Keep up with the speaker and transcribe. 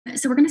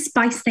So we're going to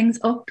spice things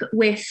up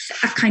with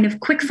a kind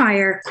of quick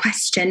fire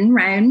question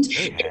round.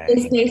 Okay. It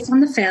is based on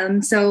the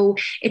film, so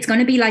it's going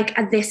to be like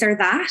a this or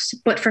that,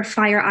 but for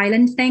Fire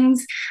Island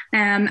things.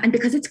 And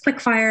because it's quick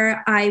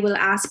fire, I will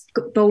ask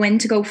Bowen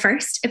to go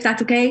first, if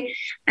that's okay.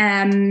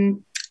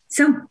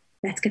 So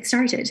let's get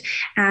started.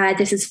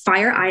 This is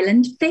Fire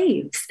Island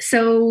faves.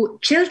 So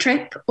chill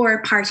trip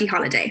or party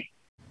holiday?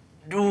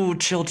 Ooh,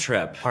 chill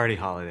trip. Party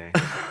holiday.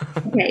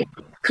 Okay.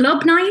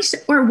 Club night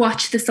or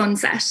watch the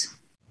sunset?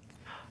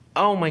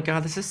 Oh my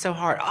God, this is so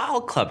hard.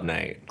 Oh, club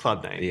night.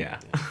 Club night. Yeah.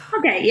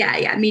 Okay,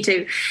 yeah, me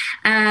too.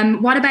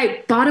 What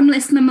about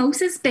bottomless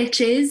mimosas,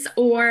 bitches,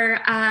 or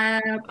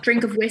a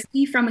drink of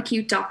whiskey from a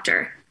cute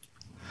doctor?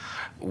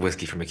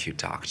 Whiskey from a cute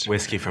doctor.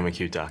 Whiskey from a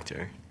cute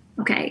doctor.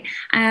 Okay.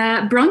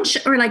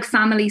 Brunch or like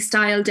family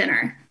style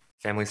dinner?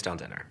 Family style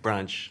dinner.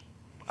 Brunch.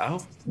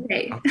 Oh.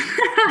 Okay.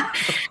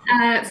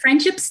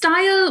 Friendship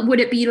style, would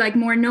it be like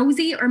more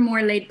nosy or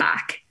more laid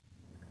back?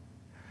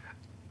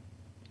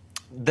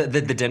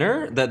 The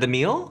dinner? The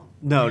meal?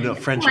 No,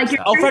 friendship Like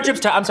style. Oh, friendship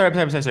style. I'm sorry.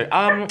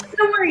 No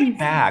worries.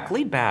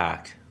 Lead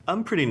back.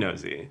 I'm pretty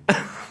nosy.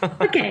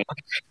 Okay.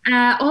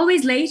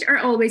 Always late or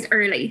always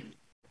early?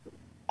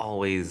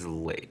 Always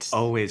late.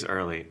 Always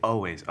early.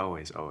 Always,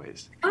 always,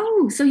 always.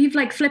 Oh, so you've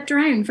like flipped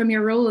around from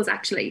your roles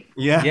actually.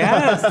 Yeah.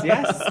 Yes,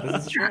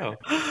 this is true.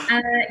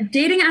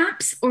 Dating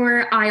apps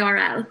or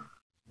IRL?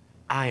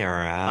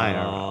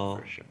 IRL.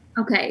 For sure.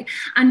 Okay.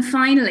 And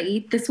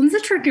finally, this one's a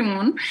tricky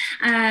one.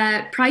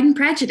 Pride and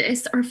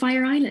Prejudice or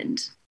Fire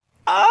Island?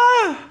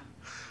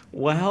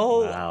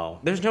 Well, Wow.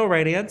 there's no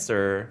right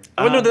answer.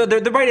 No,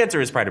 the right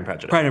answer is Pride and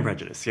Prejudice. Pride and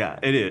Prejudice. Yeah,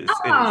 it is.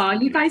 Oh,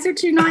 you guys are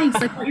too nice.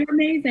 I thought you were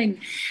amazing.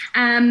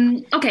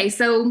 Okay,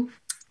 so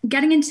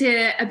getting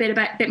into a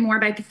bit more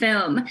about the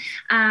film.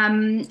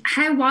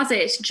 How was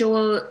it,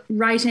 Joel,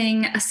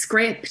 writing a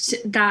script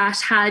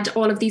that had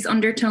all of these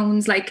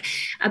undertones, like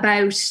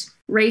about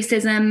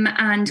racism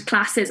and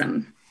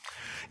classism?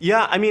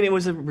 Yeah, I mean, it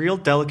was a real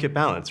delicate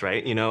balance,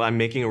 right? You know, I'm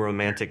making a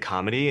romantic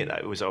comedy.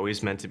 It was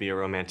always meant to be a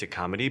romantic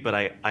comedy, but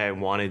I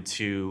wanted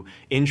to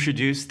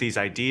introduce these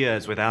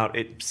ideas without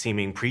it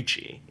seeming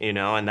preachy, you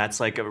know? And that's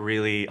like a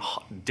really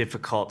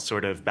difficult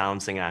sort of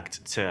balancing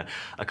act to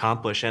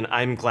accomplish. And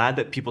I'm glad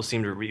that people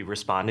seem to be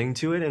responding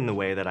to it in the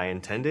way that I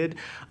intended.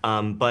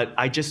 But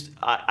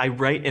I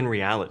write in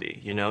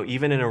reality, you know?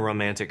 Even in a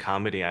romantic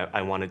comedy,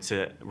 I wanted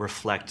to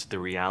reflect the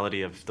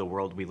reality of the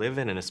world we live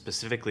in, and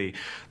specifically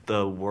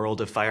the world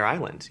of Fire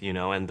Island, you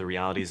know, and the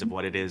realities of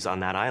what it is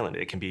on that island.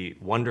 It can be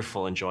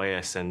wonderful and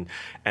joyous and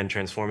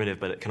transformative,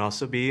 but it can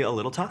also be a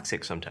little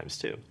toxic sometimes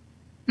too.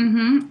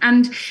 Mm-hmm.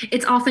 And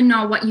it's often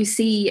not what you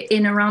see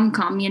in a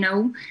rom-com, you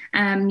know.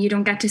 You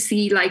don't get to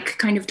see like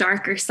kind of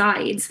darker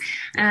sides.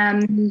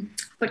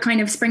 But kind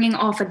of springing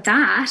off of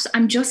that,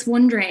 I'm just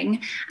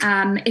wondering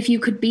if you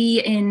could be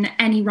in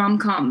any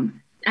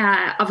rom-com,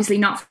 obviously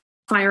not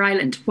Fire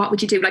Island, what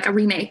would you do? Like a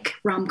remake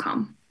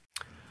rom-com?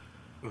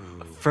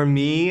 For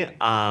me,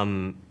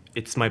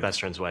 it's My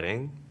Best Friend's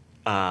Wedding.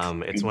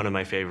 It's one of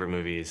my favorite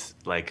movies,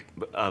 like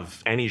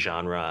of any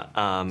genre,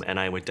 and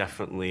I would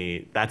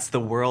definitely. That's the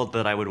world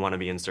that I would want to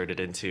be inserted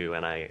into,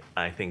 and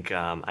I think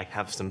I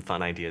have some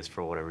fun ideas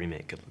for what a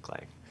remake could look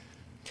like.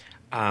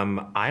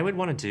 I would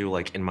want to do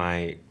like in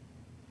my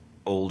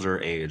older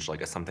age,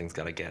 like a Something's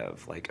Gotta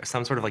Give, like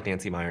some sort of like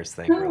Nancy Meyers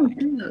thing, where like,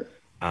 good.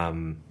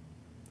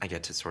 I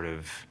get to sort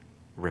of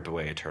rip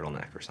away a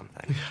turtleneck or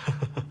something.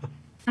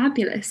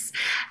 Fabulous.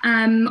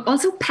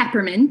 Also,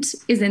 Peppermint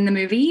is in the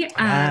movie.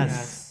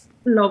 Yes.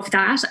 Love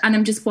that. And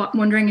I'm just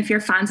wondering if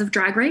you're fans of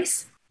Drag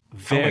Race.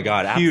 Oh my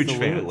God, huge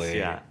absolutely. fans.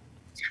 Yeah.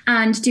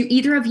 And do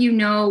either of you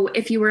know,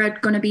 if you were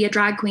going to be a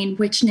drag queen,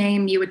 which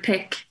name you would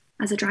pick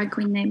as a drag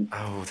queen name?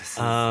 Oh, this is...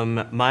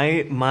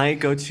 My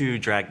go-to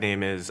drag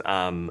name is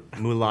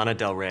Mulana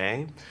Del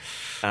Rey.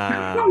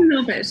 I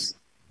love it.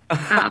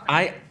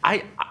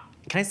 I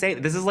can I say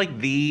this is like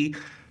the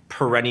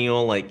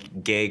perennial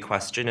like gay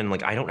question, and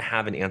like I don't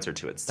have an answer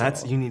to it still.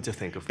 That's you need to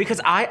think of because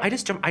I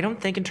just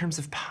don't think in terms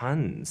of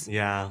puns.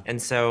 Yeah.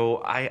 And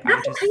so I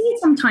That's just okay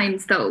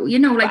sometimes, though. You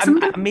know, like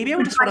maybe I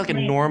would just want like a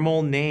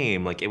normal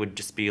name. Like it would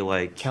just be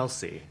like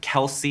Kelsey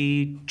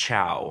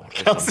Chow. Or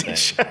Kelsey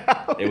something.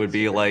 Chow. It would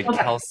be like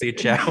Kelsey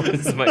Chow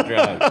is my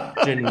drag.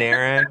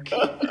 Generic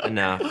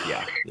enough.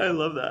 Yeah. I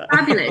love that.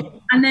 Fabulous.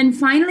 And then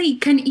finally,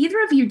 can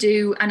either of you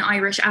do an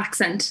Irish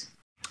accent?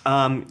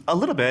 A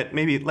little bit,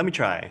 maybe. Let me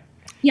try.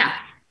 Yeah.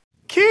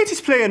 Katie's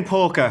playing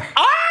poker.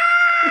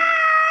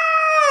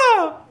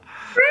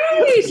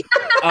 Great.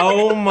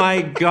 Oh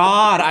my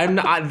God! I'm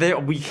not there.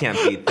 We can't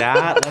beat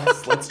that.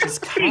 Let's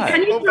just cut.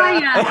 Can you try?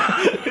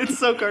 It's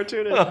so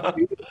cartoonish. Can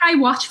you try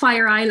Watch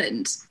Fire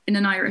Island in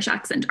an Irish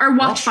accent, or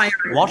Watch Fire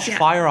Island? Watch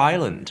Fire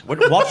Island.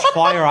 Watch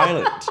Fire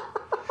Island.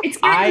 It's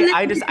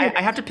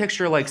I have to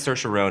picture like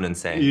Saoirse Ronan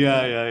saying.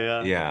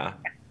 Yeah.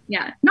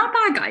 Yeah, not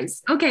bad,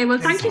 guys. Okay, well,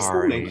 thank you so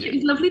Sorry. much. It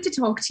was lovely to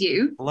talk to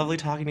you. Lovely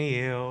talking to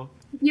you.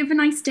 You have a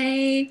nice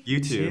day. You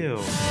too.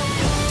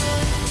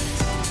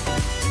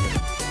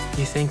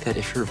 You think that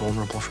if you're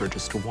vulnerable for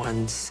just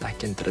 1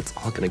 second, that it's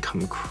all gonna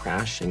come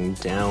crashing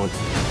down.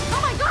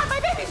 Oh my God, my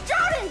baby's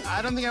drowning!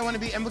 I don't think I want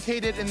to be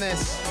implicated in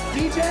this.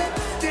 DJ,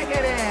 stick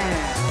it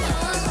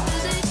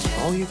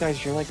in! All you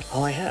guys, you're like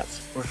all I have.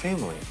 We're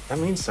family. That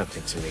means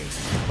something to me.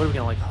 What are we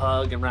gonna like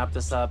hug and wrap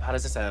this up? How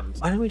does this end?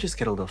 Why don't we just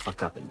get a little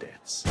fucked up and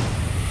dance?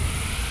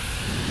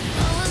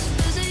 Oh,